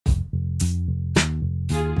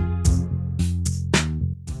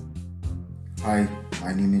Hi,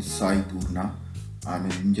 my name is Sai Purna. I'm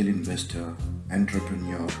an angel investor,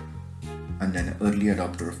 entrepreneur, and an early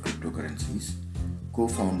adopter of cryptocurrencies, co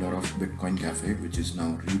founder of Bitcoin Cafe, which is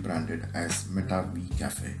now rebranded as MetaB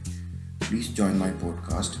Cafe. Please join my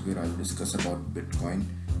podcast where I'll discuss about Bitcoin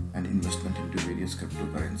and investment into various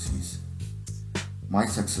cryptocurrencies. My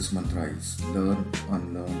success mantra is learn,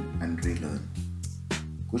 unlearn, and relearn.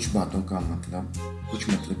 कुछ बातों का मतलब, कुछ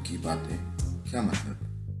मतलब की बातें, क्या मतलब?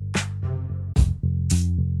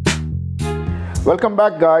 Welcome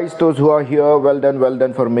back, guys. Those who are here, well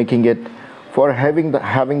done for making it, for having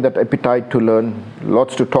that appetite to learn.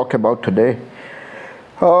 Lots to talk about today.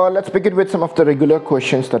 Let's begin with some of the regular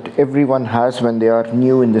questions that everyone has when they are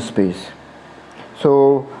new in this space.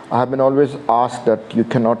 So I have been always asked that you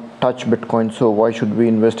cannot touch Bitcoin, so why should we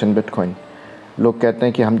invest in Bitcoin? लोग कहते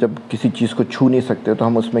हैं कि हम जब किसी चीज़ को छू नहीं सकते तो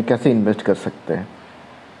हम उसमें कैसे इन्वेस्ट कर सकते हैं?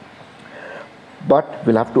 But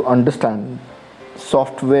we'll have to understand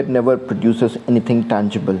software never produces anything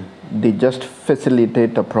tangible. They just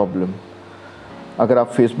facilitate a problem. अगर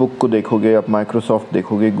आप Facebook को देखोगे, आप Microsoft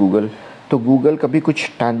देखोगे, Google, तो Google कभी कुछ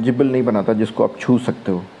tangible नहीं बनाता जिसको आप छू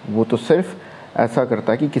सकते हो. वो तो सिर्फ ऐसा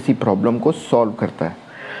करता है कि किसी प्रॉब्लम को सॉल्व करता है.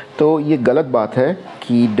 तो ये गलत बात है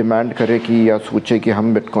कि डिमांड करे कि या सोचे कि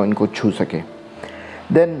हम बिटकॉइन को छू सकें.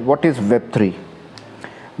 Then what is Web3?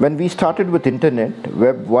 When we started with internet,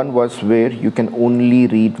 Web 1 was where you can only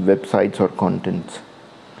read websites or contents.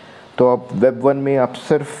 तो अब Web 1 में आप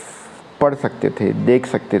सिर्फ पढ़ सकते थे, देख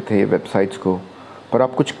सकते थे वेबसाइट्स को, पर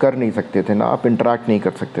आप कुछ कर नहीं सकते थे ना, आप इंटरैक्ट नहीं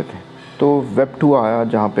कर सकते थे. तो Web 2 आया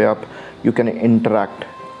जहाँ पे आप यू कैन इंटरैक्ट,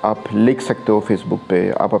 आप लिख सकते हो फेसबुक पे,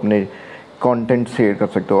 आप अपने कंटेंट शेयर कर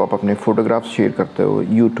सकते हो, आप अपने फोटोग्राफ्स शेयर करते हो,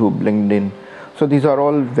 YouTube, LinkedIn. So these are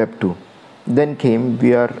all Web 2. Then came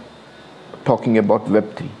we are talking about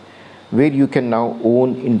Web3, where you can now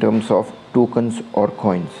own in terms of tokens or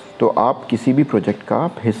coins. तो आप किसी भी प्रोजेक्ट का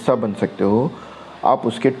आप हिस्सा बन सकते हो, आप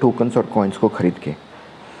उसके टोकन्स और कॉइन्स को खरीद के.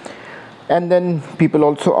 And then people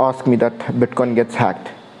also ask me that Bitcoin gets hacked.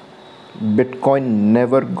 Bitcoin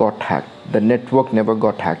never got hacked. The network never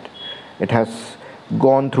got hacked. It has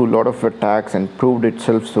gone through a lot of attacks and proved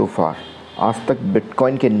itself so far. आज तक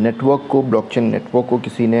bitcoin के network को, blockchain network को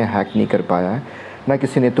किसी ने hack नहीं कर पाया है, ना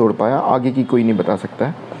किसी ने तोड़ पाया, आगे की कोई नहीं बता सकता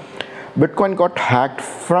है. Bitcoin got hacked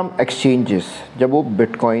from exchanges. जब वो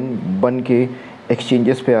बिटकॉइन बन के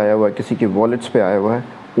एक्सचेंजेस पे आया हुआ है, किसी के वॉलेट्स पे आया हुआ है,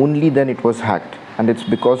 only then it was hacked, and it's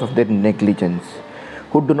because of their negligence,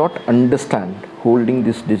 who do not understand holding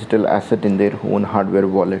this digital asset in their own hardware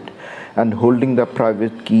wallet and holding the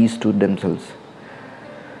private keys to themselves.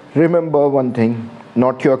 Remember one thing,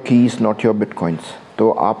 not your keys, not your bitcoins. तो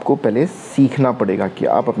आपको पहले सीखना पड़ेगा कि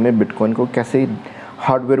आप अपने bitcoin को कैसे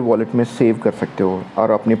हार्डवेयर वॉलेट में सेव कर सकते हो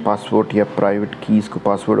और अपने पासवर्ड या प्राइवेट कीज़ को,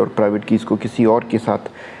 पासवर्ड और प्राइवेट कीज़ को किसी और के साथ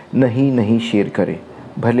नहीं शेयर करें.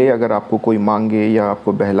 भले अगर आपको कोई मांगे या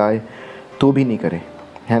आपको बहलाए तो भी नहीं करें,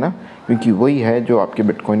 है ना, क्योंकि वही है जो आपके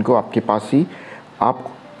बिटकॉइन को आपके पास ही आप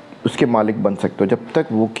उसके मालिक बन सकते हो जब तक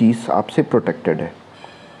वो कीज़ आपसे प्रोटेक्टेड है.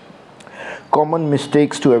 Common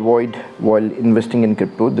mistakes to avoid while investing in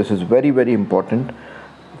crypto. This is very important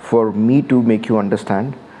for me to make you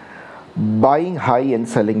understand. Buying high and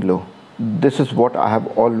selling low. This is what I have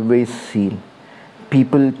always seen.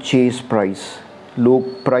 People chase price.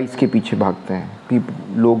 लोग price के पीछे भागते हैं.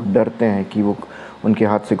 लोग डरते हैं कि वो उनके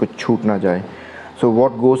हाथ से कुछ छूट ना जाए. So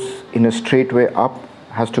what goes in a straight way up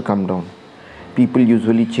has to come down. People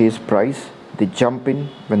usually chase price. They jump in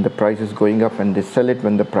when the price is going up and they sell it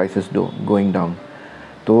when the price is going down.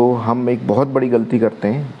 तो हम एक बहुत बड़ी गलती करते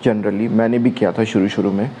हैं generally. मैंने भी किया था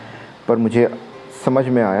शुरू में, पर मुझे समझ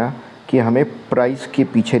में आया कि हमें प्राइस के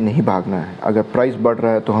पीछे नहीं भागना है. अगर प्राइस बढ़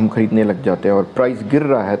रहा है तो हम ख़रीदने लग जाते हैं और प्राइस गिर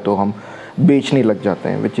रहा है तो हम बेचने लग जाते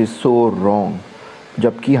हैं, विच इज़ सो रॉन्ग.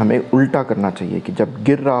 जबकि हमें उल्टा करना चाहिए कि जब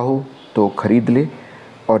गिर रहा हो तो ख़रीद ले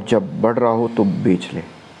और जब बढ़ रहा हो तो बेच ले,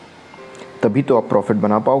 तभी तो आप प्रॉफिट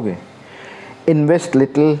बना पाओगे. Invest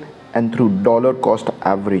little and through dollar cost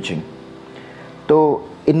averaging. तो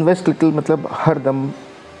इन्वेस्ट लिटिल मतलब हर दम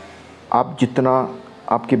आप जितना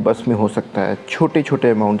आपके बस में हो सकता है छोटे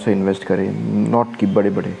अमाउंट से इन्वेस्ट करें, नॉट कि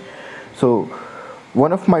बड़े. So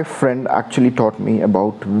one of my friend actually taught me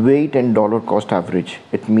about wait and dollar cost average.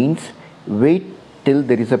 It means wait till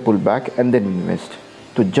there is a pull back and then invest.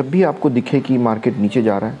 तो जब भी आपको दिखे कि मार्केट नीचे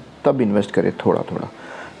जा रहा है तब इन्वेस्ट करें थोड़ा.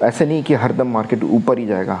 ऐसे नहीं कि हर दम मार्केट ऊपर ही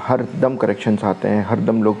जाएगा, हर दम करेक्शंस आते हैं, हर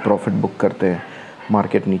दम लोग प्रॉफिट बुक करते हैं,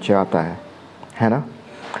 मार्केट नीचे आता है ना.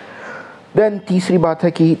 देन तीसरी बात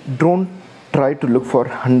है कि don't try to look for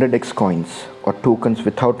 100x coins और tokens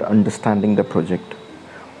without understanding the project.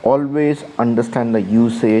 Always understand the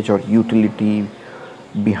usage और utility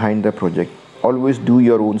behind the project. Always do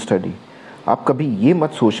your own study. आप कभी ये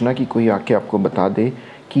मत सोचना कि कोई आके आपको बता दे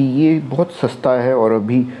कि ये बहुत सस्ता है और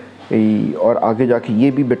अभी और आगे जाके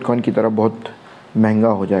ये भी बिटकॉइन की तरह बहुत महंगा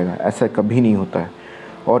हो जाएगा। ऐसा कभी नहीं होता है।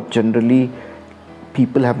 और generally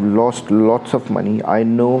people have lost lots of money. I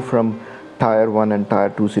know from tier 1 and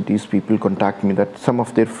tier 2 cities, people contact me that some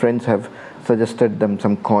of their friends have suggested them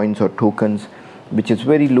some coins or tokens which is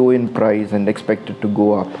very low in price and expected to go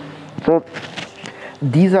up. So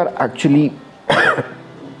these are actually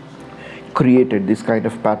created, these kind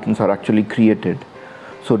of patterns are actually created.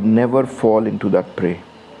 So never fall into that prey.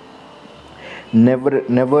 Never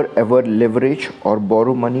ever leverage or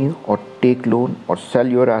borrow money or take loan or sell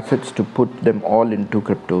your assets to put them all into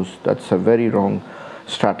cryptos. That's a very wrong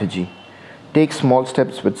strategy. Take small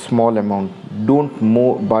steps with small amount.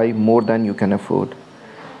 Don't buy more than you can afford.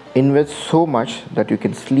 Invest so much that you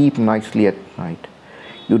can sleep nicely at night.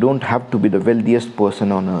 You don't have to be the wealthiest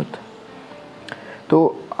person on earth. तो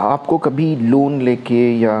आपको कभी loan लेके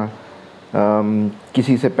या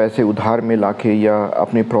किसी से पैसे उधार में लाके या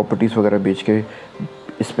अपने प्रॉपर्टीज़ वगैरह बेच के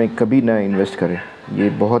इसमें कभी ना इन्वेस्ट करें। ये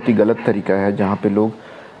बहुत ही गलत तरीका है जहाँ पे लोग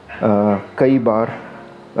कई बार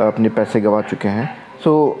अपने पैसे गंवा चुके हैं।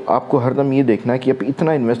 सो आपको हरदम ये देखना है कि आप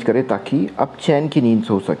इतना इन्वेस्ट करें ताकि आप चैन की नींद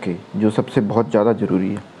सो सके, जो सबसे बहुत ज़्यादा ज़रूरी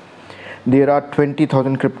है। There are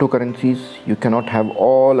 20,000 crypto currencies, you cannot have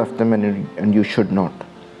all of them and you should not.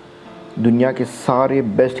 दुनिया के सारे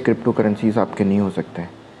बेस्ट क्रिप्टो करेंसीज आपके नहीं हो सकते,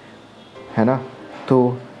 है ना।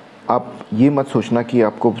 तो आप ये मत सोचना कि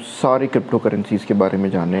आपको सारे क्रिप्टो करेंसीज़ के बारे में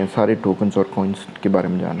जानना है, सारे टोकन्स और कॉइन्स के बारे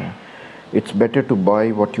में जानना है। It's better to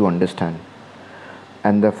buy what you understand.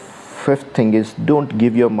 And the fifth thing is don't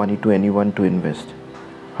give your money to anyone to invest.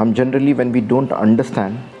 हम generally when we don't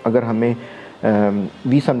understand, अगर हमें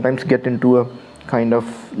we sometimes get into a kind of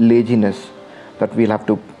laziness that we'll have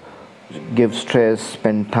to give stress,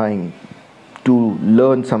 spend time to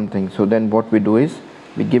learn something. So then what we do is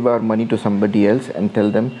we give our money to somebody else and tell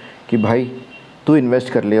them कि भाई तू invest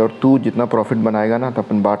कर ले और तू जितना profit बनाएगा ना तो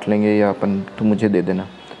अपन बांट लेंगे या अपन तू मुझे दे देना।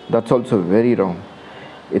 That's also very wrong.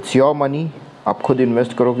 It's your money. आप खुद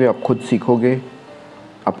इन्वेस्ट करोगे, आप खुद सीखोगे,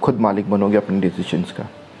 आप खुद मालिक बनोगे अपने डिसीजंस का।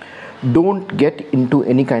 Don't get into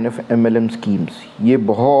any kind of MLM schemes. ये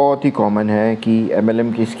बहुत ही कॉमन है कि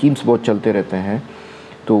MLM की स्कीम्स बहुत चलते रहते हैं,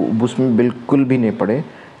 तो उसमें बिल्कुल भी नहीं पड़े।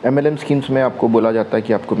 MLM स्कीम्स में आपको बोला जाता है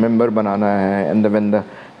कि आपको मेंबर बनाना है, and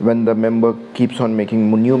when the member keeps on making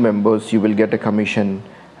new members, you will get a commission,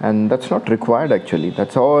 and that's not required actually.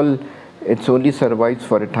 That's all. It's only survives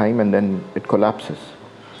for a time and then it collapses.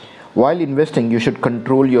 While investing, you should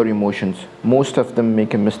control your emotions. Most of them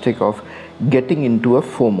make a mistake of getting into a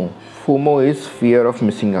FOMO. FOMO is fear of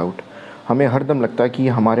missing out. हमें हरदम लगता है कि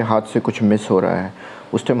हमारे हाथ से कुछ miss हो रहा है,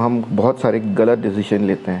 उस टाइम हम बहुत सारे गलत डिसीजन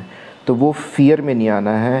लेते हैं। तो वो फियर में नहीं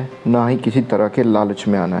आना है, ना ही किसी तरह के लालच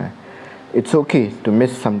में आना है। It's okay to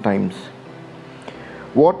miss sometimes.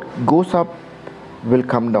 What goes up will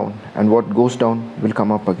come down and what goes down will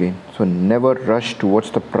come up again. So never rush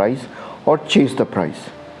towards the price और chase the price.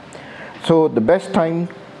 So the best time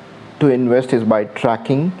to invest is by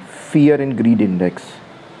trekking fear and greed index.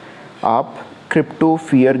 आप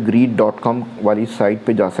cryptofeargreed.com वाली site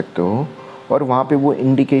पे जा सकते हो और वहाँ पे वो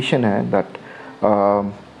इंडिकेशन है that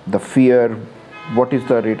the fear, what is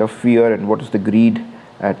the rate of fear and what is the greed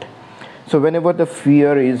at. So whenever the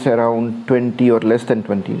fear is around 20 or less than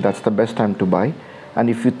 20, that's the best time to buy. And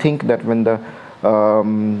if you think that when the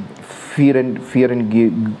fear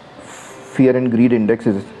and greed index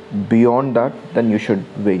is beyond that, then you should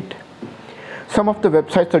wait. Some of the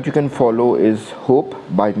websites that you can follow is Hope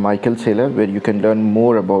by Michael Saylor, where you can learn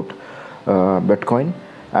more about Bitcoin.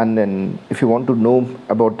 And then if you want to know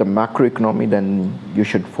about the macroeconomy, then you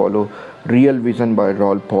should follow Real Vision by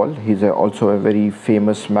Raoul Pal. He's also a very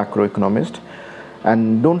famous macroeconomist.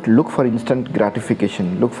 And don't look for instant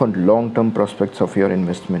gratification. Look for long-term prospects of your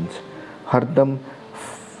investments. Hardam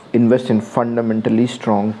invest in fundamentally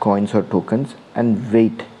strong coins or tokens and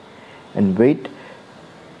wait. And wait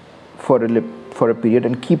for a period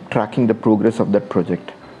and keep tracking the progress of that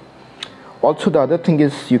project. Also, the other thing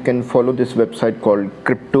is you can follow this website called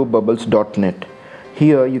cryptobubbles.net.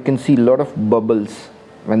 Here you can see a lot of bubbles.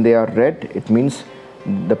 When they are red, it means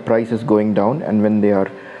the price is going down, and when they are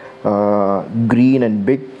green and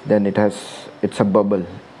big, then it's a bubble.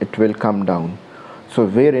 It will come down. So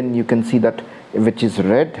wherein you can see that which is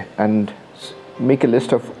red, and make a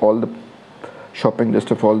list of all the shopping list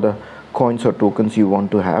of all the coins or tokens you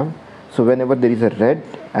want to have. So whenever there is a red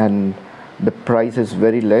and the price is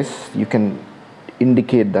very less, you can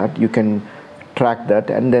indicate that, you can track that,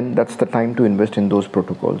 and then that's the time to invest in those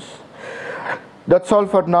protocols. That's all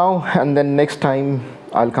for now, and then next time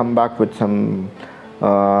I'll come back with some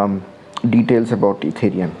details about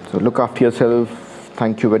Ethereum. So look after yourself.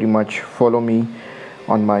 Thank you very much. Follow me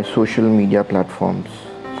on my social media platforms.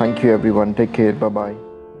 Thank you everyone. Take care. Bye bye.